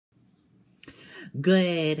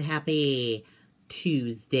Good, happy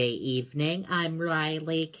Tuesday evening. I'm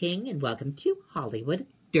Riley King, and welcome to Hollywood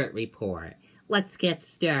Dirt Report. Let's get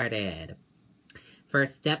started.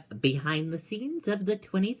 First up, behind the scenes of the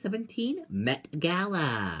 2017 Met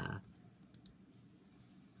Gala.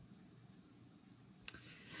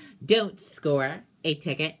 Don't score a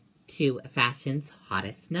ticket to fashion's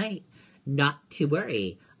hottest night. Not to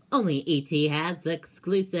worry. Only ET has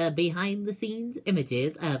exclusive behind-the-scenes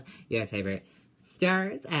images of your favorite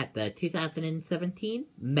stars at the 2017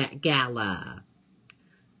 Met Gala.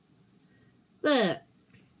 The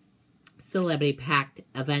celebrity-packed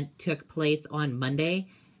event took place on Monday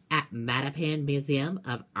at Mattapan Museum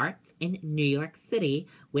of Arts in New York City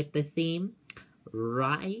with the theme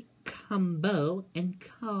Ricambeau and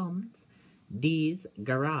Combs des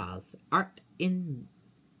Garages, Art in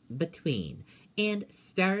Between, and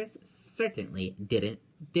stars certainly didn't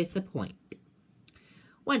disappoint.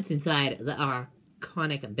 Once inside the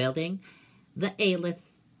iconic building, the A-list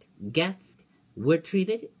guests were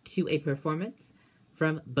treated to a performance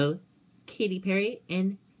from both Katy Perry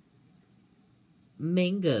and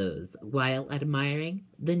Mingos while admiring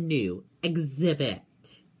the new exhibit.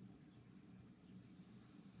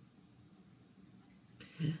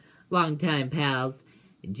 Longtime pals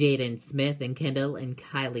Jaden Smith and Kendall and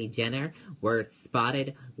Kylie Jenner were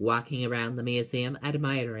spotted walking around the museum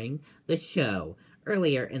admiring the show.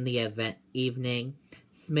 Earlier in the event evening,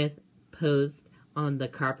 Smith posed on the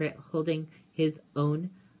carpet holding his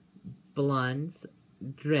own blonde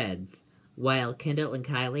dreads, while Kendall and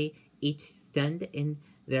Kylie each stunned in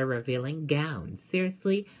their revealing gowns.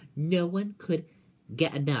 Seriously, no one could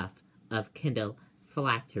get enough of Kendall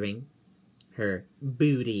flattering her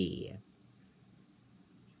booty.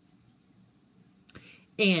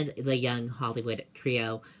 And the young Hollywood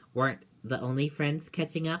trio weren't the only friends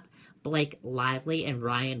catching up. Blake Lively and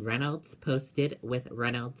Ryan Reynolds posted with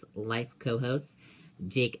Reynolds' life co-hosts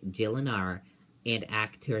Jake Gyllenhaal and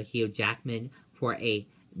actor Hugh Jackman for a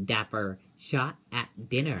dapper shot at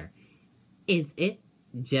dinner. Is it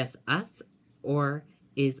just us, or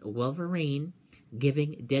is Wolverine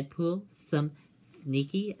giving Deadpool some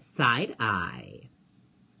sneaky side eye?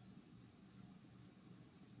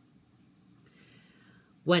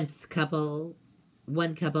 One couple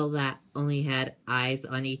that only had eyes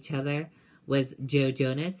on each other was Joe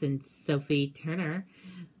Jonas and Sophie Turner.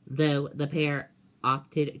 Though the pair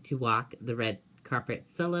opted to walk the red carpet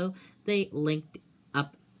solo, they linked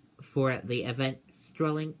up for the event,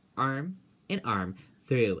 strolling arm in arm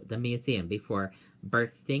through the museum before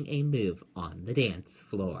bursting a move on the dance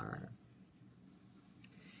floor.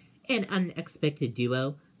 An unexpected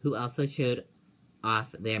duo who also showed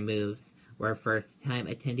off their moves were first-time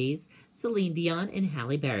attendees Celine Dion and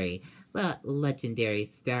Halle Berry. The legendary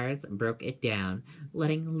stars broke it down,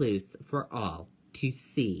 letting loose for all to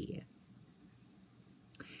see.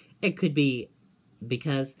 It could be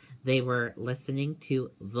because they were listening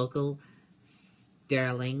to vocal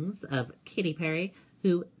sterlings of Katy Perry,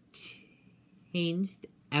 who changed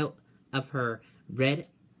out of her red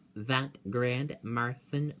Vant Grand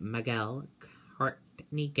Marcin Miguel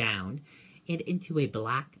Courtney gown and into a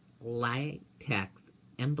black latex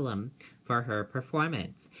emblem for her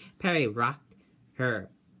performance. Perry rocked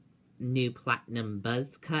her new platinum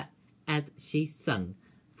buzz cut as she sung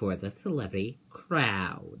for the celebrity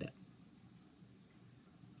crowd.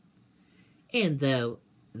 And though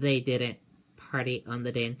they didn't party on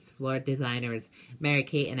the dance floor, designers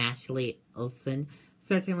Mary-Kate and Ashley Olsen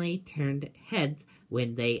certainly turned heads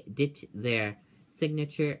when they ditched their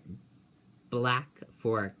signature black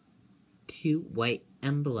for two white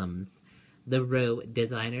emblems. The Row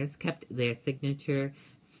designers kept their signature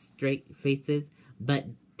straight faces, but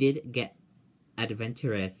did get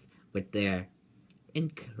adventurous with their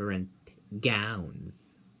incurrent gowns.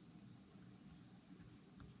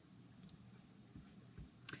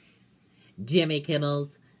 Jimmy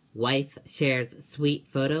Kimmel's wife shares sweet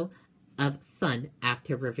photo of son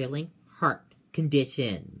after revealing heart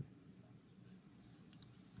condition.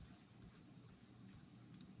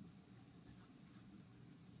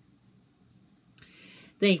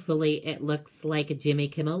 Thankfully, it looks like Jimmy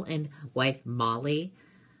Kimmel and wife Molly's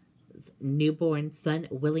newborn son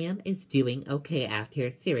William is doing okay after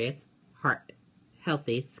a serious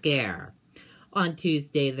healthy scare. On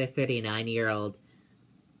Tuesday, the 39-year-old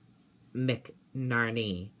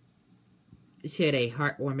McNarney shared a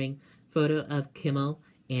heartwarming photo of Kimmel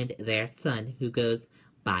and their son, who goes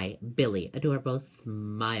by Billy, adorable,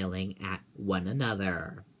 smiling at one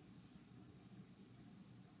another.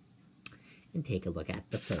 And take a look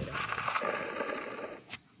at the photo.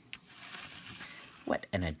 What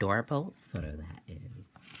an adorable photo that is.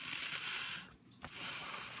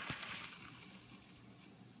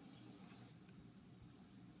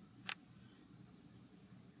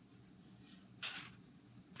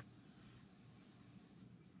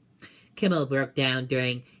 Kimmel broke down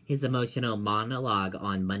during his emotional monologue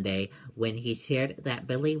on Monday when he shared that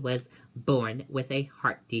Billy was born with a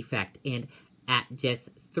heart defect and at just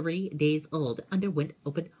 3 days old underwent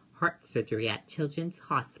open heart surgery at Children's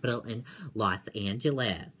Hospital in Los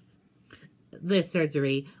Angeles. The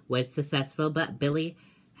surgery was successful, but Billy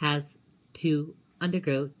has to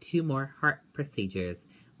undergo 2 more heart procedures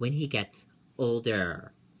when he gets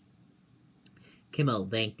older. Kimmel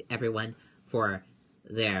thanked everyone for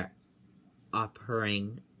their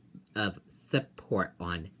offering of support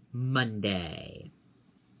on Monday.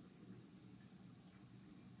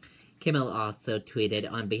 Kimmel also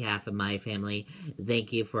tweeted, on behalf of my family,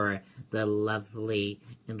 thank you for the lovely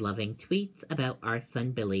and loving tweets about our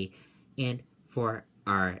son Billy and for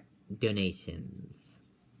our donations.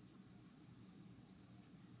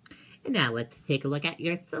 And now let's take a look at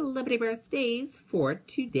your celebrity birthdays for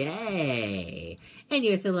today. And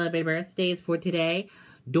your celebrity birthdays for today,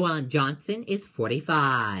 Dwayne Johnson is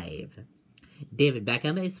 45. David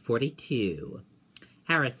Beckham is 42.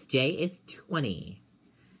 Harris J is 20.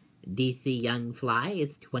 DC Young Fly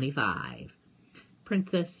is 25.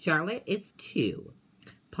 Princess Charlotte is 2.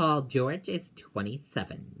 Paul George is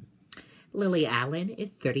 27. Lily Allen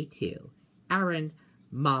is 32. Aaron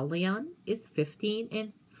Malion is 15.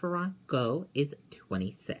 And Franco is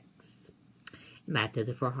 26. And that does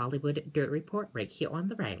it for Hollywood Dirt Report right here on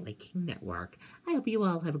the Riley King Network. I hope you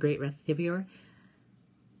all have a great rest of your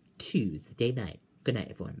Tuesday night. Good night,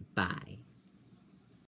 everyone. Bye.